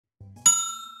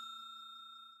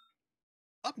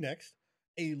Up next,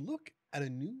 a look at a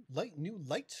new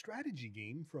light strategy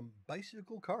game from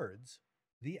Bicycle Cards,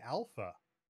 the Alpha.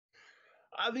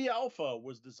 The Alpha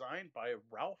was designed by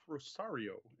Ralph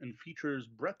Rosario and features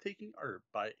breathtaking art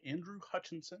by Andrew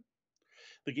Hutchinson.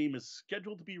 The game is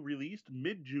scheduled to be released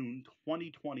mid June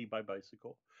 2020 by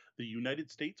Bicycle, the United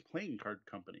States playing card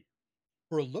company.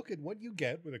 For a look at what you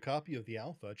get with a copy of the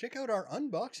Alpha, check out our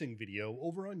unboxing video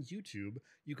over on YouTube.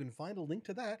 You can find a link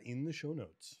to that in the show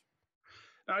notes.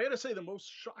 Now, I gotta say, the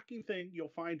most shocking thing you'll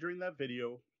find during that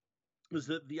video is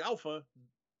that the Alpha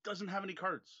doesn't have any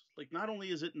cards. Like, not only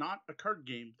is it not a card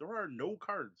game, there are no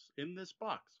cards in this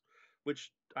box,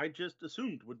 which I just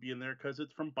assumed would be in there because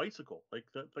it's from Bicycle, like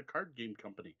the card game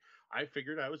company. I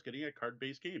figured I was getting a card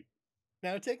based game.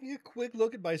 Now, taking a quick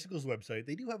look at Bicycle's website,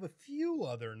 they do have a few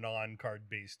other non card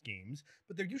based games,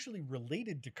 but they're usually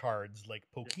related to cards like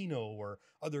Pokino or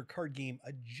other card game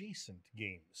adjacent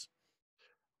games.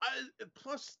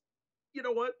 Plus, you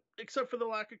know what? Except for the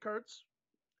lack of cards,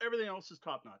 everything else is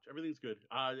top notch. Everything's good.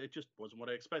 It just wasn't what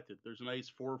I expected. There's a nice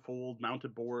four-fold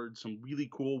mounted board, some really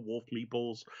cool wolf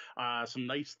meeples, some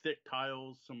nice thick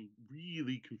tiles, some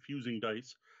really confusing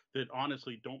dice that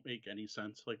honestly don't make any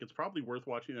sense. Like, it's probably worth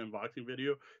watching an unboxing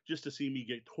video just to see me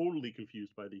get totally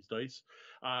confused by these dice.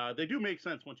 They do make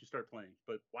sense once you start playing,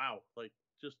 but wow, like,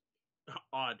 just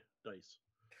odd dice.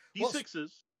 Well,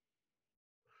 D6s.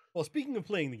 well, speaking of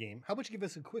playing the game, how about you give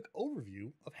us a quick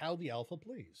overview of how the Alpha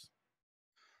plays?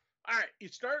 All right, you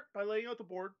start by laying out the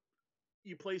board.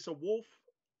 You place a wolf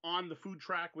on the food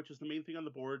track, which is the main thing on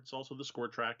the board. It's also the score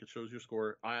track. It shows your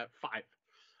score at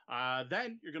 5.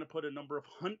 Then you're going to put a number of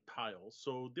hunt tiles.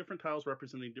 So different tiles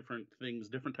representing different things,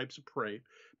 different types of prey,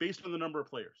 based on the number of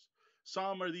players.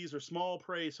 These are small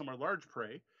prey, some are large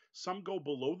prey. Some go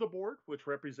below the board, which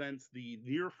represents the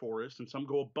near forest, and some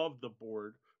go above the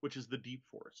board, which is the deep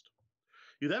forest.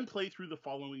 You then play through the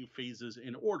following phases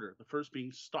in order, the first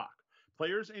being stalk.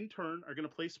 Players in turn are going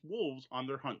to place wolves on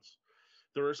their hunts.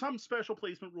 There are some special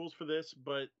placement rules for this,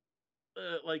 but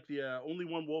like the only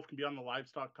one wolf can be on the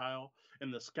livestock tile,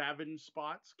 and the scavenge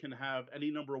spots can have any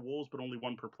number of wolves, but only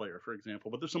one per player, for example.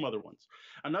 But there's some other ones.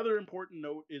 Another important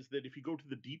note is that if you go to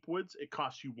the deep woods, it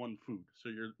costs you 1 food, so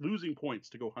you're losing points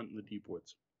to go hunt in the deep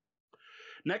woods.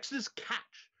 Next is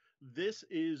catch. This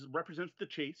is represents the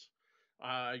chase.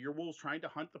 Your wolf's trying to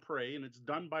hunt the prey, and it's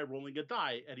done by rolling a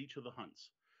die at each of the hunts.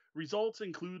 Results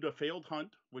include a failed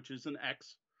hunt, which is an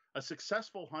X, a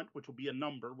successful hunt, which will be a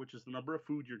number, which is the number of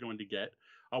food you're going to get,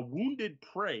 a wounded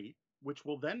prey, which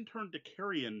will then turn to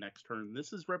carrion next turn.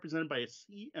 This is represented by a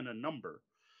C and a number.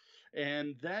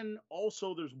 And then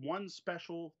also there's one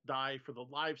special die for the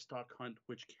livestock hunt,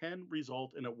 which can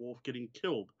result in a wolf getting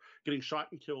shot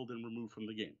and killed and removed from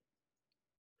the game.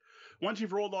 Once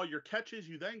you've rolled all your catches,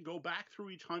 you then go back through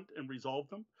each hunt and resolve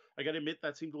them. I gotta admit,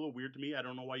 that seemed a little weird to me. I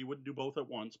don't know why you wouldn't do both at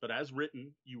once, but as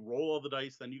written, you roll all the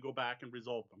dice, then you go back and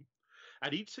resolve them.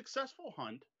 At each successful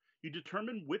hunt, you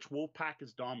determine which wolf pack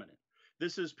is dominant.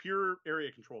 This is pure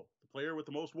area control. The player with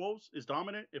the most wolves is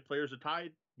dominant. If players are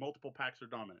tied, multiple packs are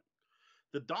dominant.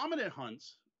 The dominant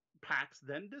packs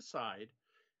then decide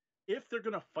if they're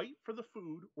going to fight for the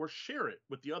food or share it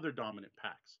with the other dominant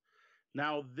packs.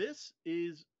 Now, this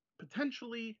is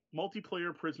potentially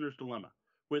multiplayer prisoner's dilemma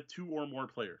with 2 or more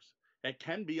players. It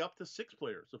can be up to 6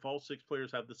 players if all 6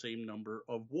 players have the same number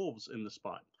of wolves in the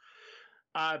spot.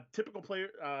 Typical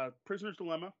prisoner's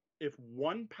dilemma: if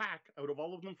one pack out of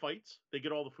all of them fights, they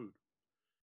get all the food.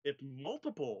 If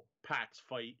multiple packs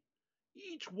fight,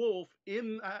 each wolf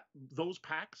in those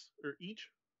packs, or each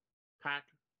pack,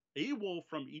 a wolf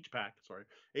from each pack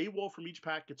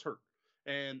gets hurt,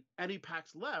 and any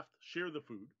packs left share the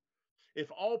food.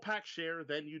 If all packs share,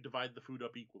 then you divide the food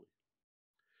up equally.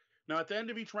 Now, at the end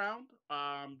of each round,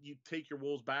 you take your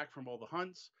wolves back from all the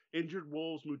hunts. Injured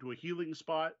wolves move to a healing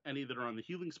spot. Any that are on the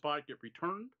healing spot get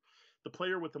returned. The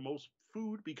player with the most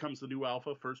food becomes the new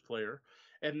alpha, first player.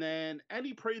 And then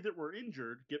any prey that were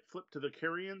injured get flipped to the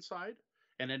carrion side.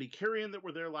 And any carrion that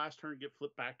were there last turn get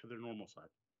flipped back to their normal side.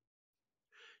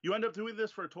 You end up doing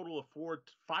this for a total of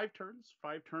 5 turns.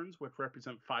 5 turns, which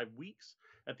represent 5 weeks.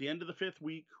 At the end of the 5th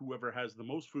week, whoever has the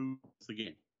most food wins the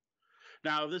game.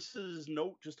 Now, this is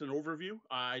just an overview.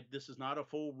 This is not a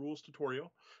full rules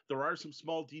tutorial. There are some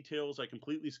small details I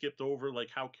completely skipped over, like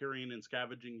how carrying and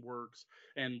scavenging works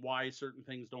and why certain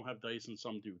things don't have dice and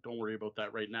some do. Don't worry about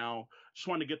that right now. Just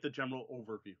want to get the general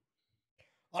overview.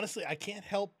 Honestly, I can't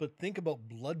help but think about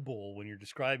Blood Bowl when you're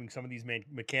describing some of these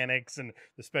mechanics and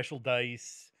the special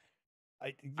dice.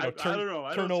 I don't know.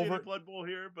 I don't see any Blood Bowl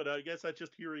here, but I guess that's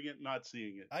just hearing it, not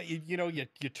seeing it.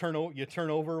 You turn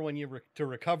over when to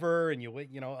recover, and you wait.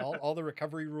 All the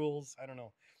recovery rules. I don't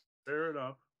know. Fair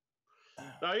enough.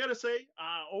 Now, I gotta say,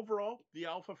 overall, the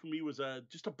alpha for me was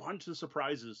just a bunch of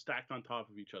surprises stacked on top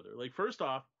of each other. Like, first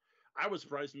off, I was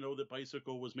surprised to know that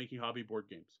Bicycle was making hobby board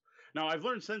games. Now, I've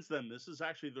learned since then this is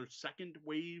actually their second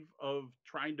wave of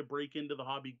trying to break into the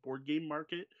hobby board game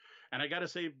market. And I gotta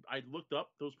say, I looked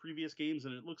up those previous games,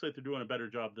 and it looks like they're doing a better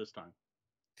job this time.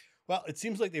 Well, it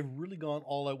seems like they've really gone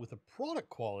all out with the product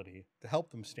quality to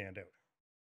help them stand out.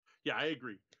 Yeah, I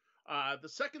agree. The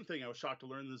second thing I was shocked to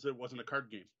learn is it wasn't a card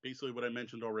game. Basically, what I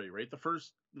mentioned already, right?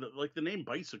 Like the name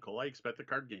Bicycle, I expect a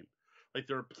card game. Like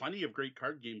there are plenty of great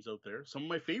card games out there. Some of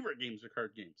my favorite games are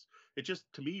card games. It just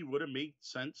to me would have made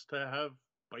sense to have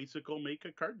Bicycle make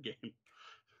a card game.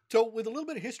 So, with a little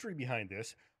bit of history behind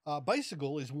this,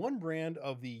 Bicycle is one brand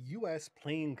of the US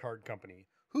playing card company,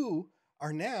 who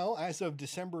are now, as of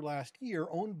December last year,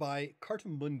 owned by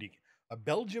Cartamundi, a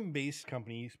Belgium based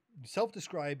company self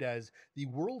described as the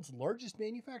world's largest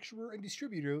manufacturer and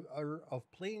distributor of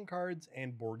playing cards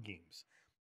and board games.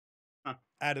 Huh.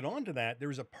 Added on to that, there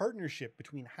is a partnership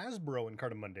between Hasbro and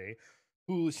Cartamundi,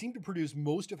 who seem to produce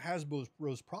most of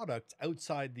Hasbro's products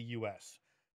outside the US.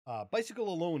 Bicycle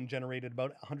alone generated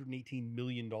about $118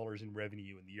 million in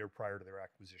revenue in the year prior to their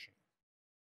acquisition.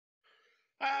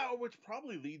 Which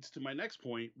probably leads to my next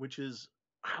point, which is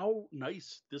how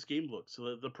nice this game looks.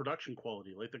 So the production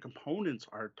quality, like the components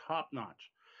are top notch.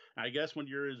 I guess when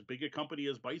you're as big a company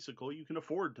as Bicycle, you can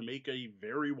afford to make a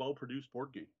very well produced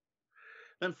board game.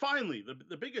 Then finally,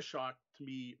 the biggest shock to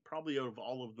me, probably out of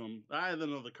all of them, I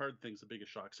don't know, the card thing's the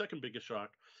biggest shock. Second biggest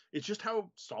shock is just how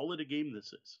solid a game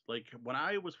this is. Like when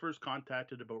I was first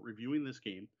contacted about reviewing this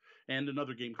game and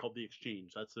another game called The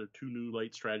Exchange, that's their two new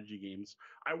light strategy games,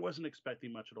 I wasn't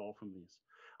expecting much at all from these.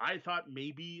 I thought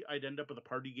maybe I'd end up with a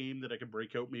party game that I could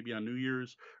break out maybe on New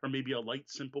Year's, or maybe a light,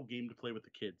 simple game to play with the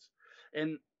kids.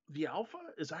 And the alpha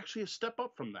is actually a step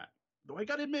up from that. Though I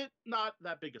gotta admit, not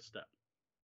that big a step.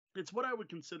 It's what I would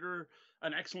consider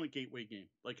an excellent gateway game,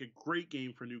 like a great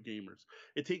game for new gamers.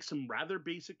 It takes some rather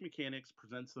basic mechanics,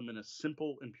 presents them in a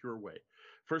simple and pure way.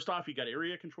 First off, you got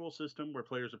area control system where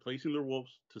players are placing their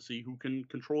wolves to see who can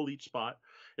control each spot.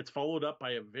 It's followed up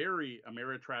by a very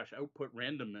Ameritrash output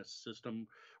randomness system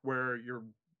where you're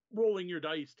rolling your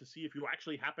dice to see if you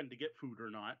actually happen to get food or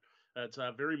not. That's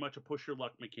very much a push your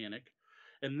luck mechanic.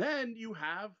 And then you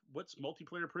have what's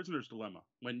multiplayer prisoner's dilemma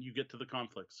when you get to the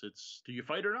conflicts. It's do you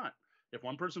fight or not? If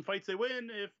one person fights, they win.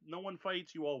 If no one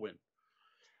fights, you all win.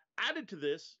 Added to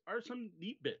this are some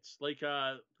neat bits, like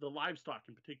the livestock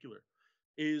in particular.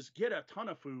 Is get a ton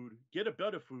of food, get a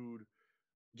bit of food,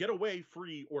 get away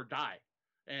free or die.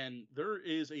 And there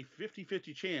is a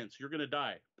 50-50 chance you're going to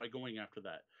die by going after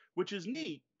that, which is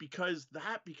neat because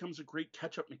that becomes a great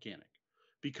catch up mechanic.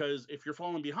 Because if you're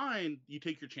falling behind, you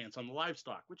take your chance on the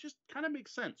livestock, which just kind of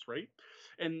makes sense, right?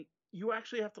 And you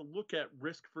actually have to look at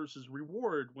risk versus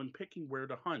reward when picking where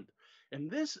to hunt.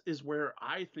 And this is where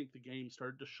I think the game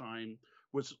started to shine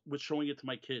was showing it to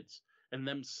my kids and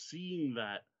them seeing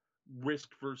that risk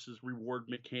versus reward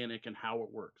mechanic and how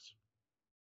it works.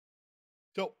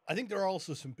 So, I think there are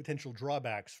also some potential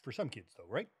drawbacks for some kids, though,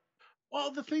 right?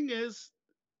 Well, the thing is,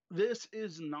 this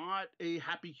is not a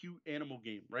happy cute animal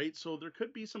game, right? So there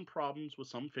could be some problems with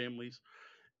some families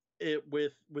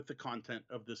with the content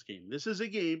of this game. This is a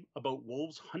game about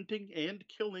wolves hunting and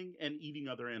killing and eating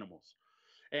other animals.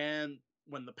 And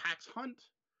when the packs hunt,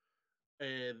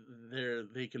 and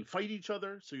they can fight each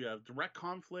other, so you have direct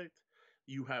conflict.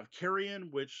 You have carrion,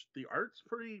 which the art's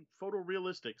pretty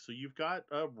photorealistic, so you've got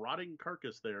a rotting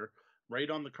carcass there right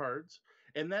on the cards.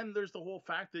 And then there's the whole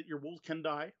fact that your wolves can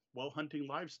die while hunting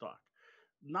livestock.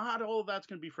 Not all of that's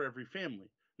going to be for every family.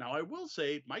 Now, I will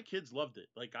say my kids loved it.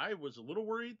 Like, I was a little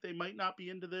worried they might not be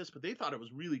into this, but they thought it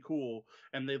was really cool.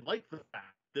 And they liked the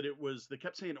fact that they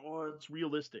kept saying, oh, it's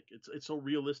realistic. It's so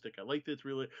realistic. I like that it's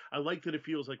really, I like that it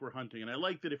feels like we're hunting. And I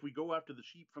like that if we go after the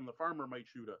sheep from the farmer might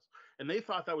shoot us. And they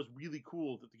thought that was really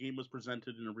cool that the game was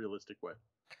presented in a realistic way.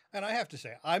 And I have to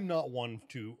say, I'm not one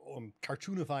to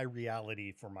cartoonify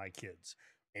reality for my kids.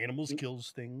 Animals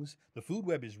kills things. The food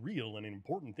web is real and an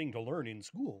important thing to learn in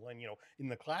school and in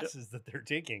the classes that they're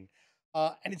taking.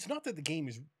 And it's not that the game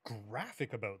is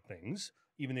graphic about things,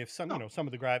 even if some some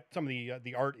of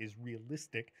the art is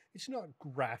realistic. It's not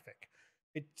graphic.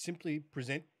 It simply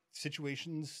present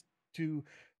situations to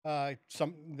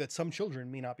some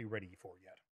children may not be ready for yet.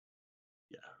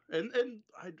 Yeah,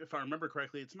 if I remember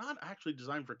correctly, it's not actually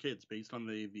designed for kids based on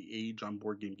the age on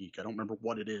Board Game Geek. I don't remember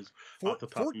what it is off the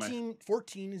top 14, of my.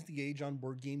 14 is the age on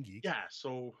Board Game Geek. Yeah,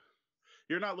 so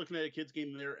you're not looking at a kid's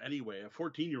game there anyway. A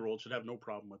 14-year-old should have no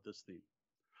problem with this theme.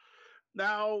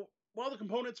 Now, while the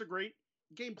components are great,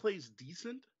 gameplay's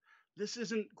decent. this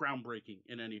isn't groundbreaking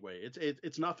in any way.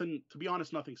 It's nothing, to be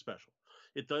honest, nothing special.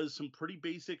 It does some pretty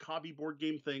basic hobby board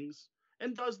game things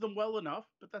and does them well enough,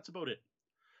 but that's about it.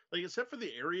 Like, except for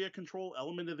the area control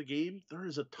element of the game, there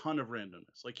is a ton of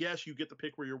randomness. Like, yes, you get to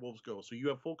pick where your wolves go, so you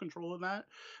have full control of that.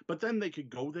 But then they could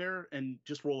go there and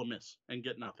just roll a miss and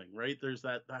get nothing, right? There's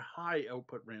that high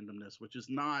output randomness, which is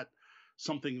not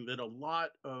something that a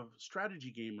lot of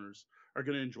strategy gamers are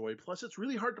going to enjoy. Plus, it's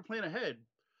really hard to plan ahead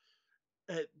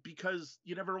because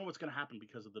you never know what's going to happen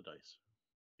because of the dice.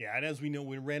 Yeah, and as we know,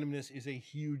 when randomness is a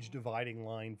huge dividing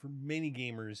line for many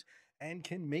gamers and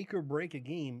can make or break a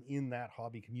game in that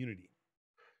hobby community.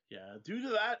 Yeah, due to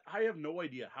that, I have no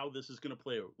idea how this is going to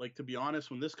play out. Like, to be honest,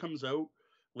 when this comes out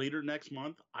later next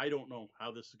month, I don't know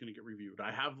how this is going to get reviewed.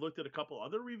 I have looked at a couple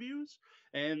other reviews,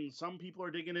 and some people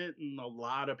are digging it, and a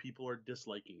lot of people are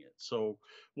disliking it. So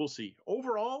we'll see.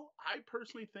 Overall, I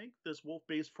personally think this wolf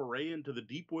based foray into the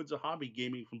deep woods of hobby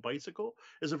gaming from Bicycle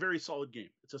is a very solid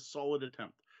game. It's a solid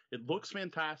attempt. It looks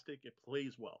fantastic, it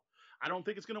plays well. I don't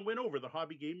think it's going to win over the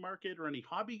hobby game market or any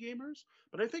hobby gamers,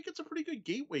 but I think it's a pretty good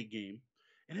gateway game,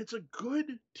 and it's a good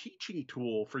teaching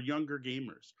tool for younger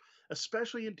gamers,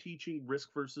 especially in teaching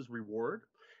risk versus reward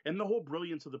and the whole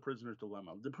brilliance of the prisoner's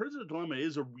dilemma. The prisoner's dilemma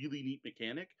is a really neat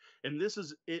mechanic, and this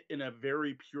is it in a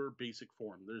very pure basic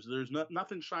form. There's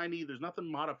nothing shiny, there's nothing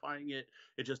modifying it.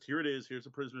 It just, here it is, here's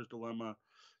a prisoner's dilemma.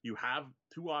 You have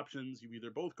two options. You either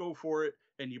both go for it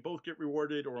and you both get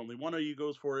rewarded, or only one of you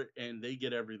goes for it and they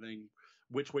get everything.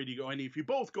 Which way do you go? And if you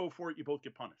both go for it, you both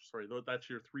get punished. Sorry, that's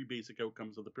your three basic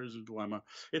outcomes of the prisoner's dilemma.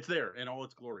 It's there in all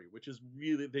its glory, which is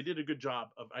really, they did a good job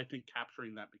of, I think,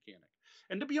 capturing that mechanic.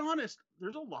 And to be honest,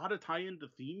 there's a lot of tie into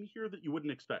theme here that you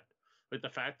wouldn't expect. Like the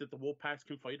fact that the wolf packs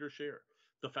can fight or share,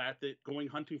 the fact that going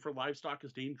hunting for livestock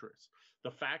is dangerous, the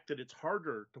fact that it's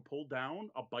harder to pull down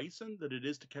a bison than it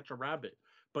is to catch a rabbit.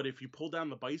 But if you pull down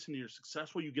the bison and you're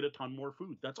successful, you get a ton more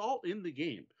food. That's all in the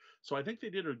game. So I think they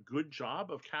did a good job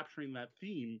of capturing that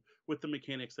theme with the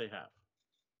mechanics they have.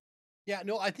 Yeah,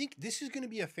 no, I think this is going to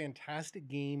be a fantastic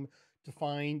game to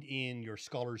find in your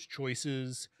Scholar's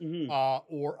Choices Mm-hmm.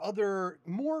 or other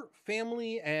more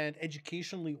family and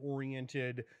educationally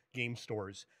oriented game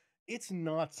stores. It's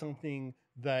not something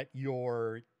that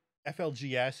your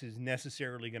FLGS is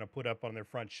necessarily going to put up on their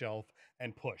front shelf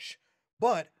and push.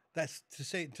 But that's to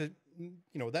say,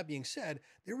 that being said,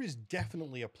 there is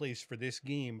definitely a place for this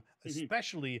game, Mm-hmm.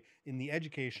 especially in the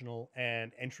educational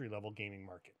and entry level gaming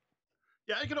market.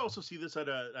 Yeah, I could also see this at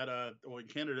well, in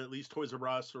Canada at least, Toys R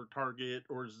Us or Target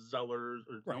or Zellers,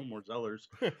 or Right. no more Zellers,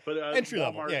 but Entry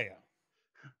level. Walmart, Yeah, yeah.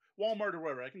 Walmart or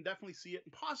wherever. I can definitely see it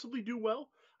and possibly do well.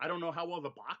 I don't know how well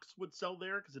the box would sell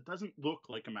there because it doesn't look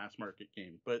like a mass market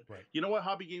game. But Right. you know what?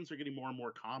 Hobby games are getting more and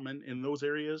more common in those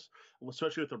areas,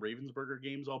 especially with the Ravensburger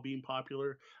games all being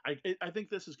popular. I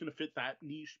think this is going to fit that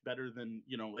niche better than,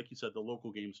 like you said, the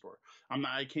local game store.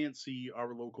 I can't see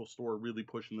our local store really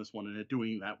pushing this one and it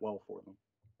doing that well for them.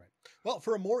 Right. Well,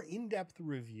 for a more in-depth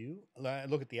review,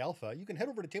 look at the alpha, you can head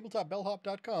over to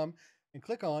tabletopbellhop.com and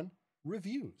click on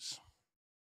reviews.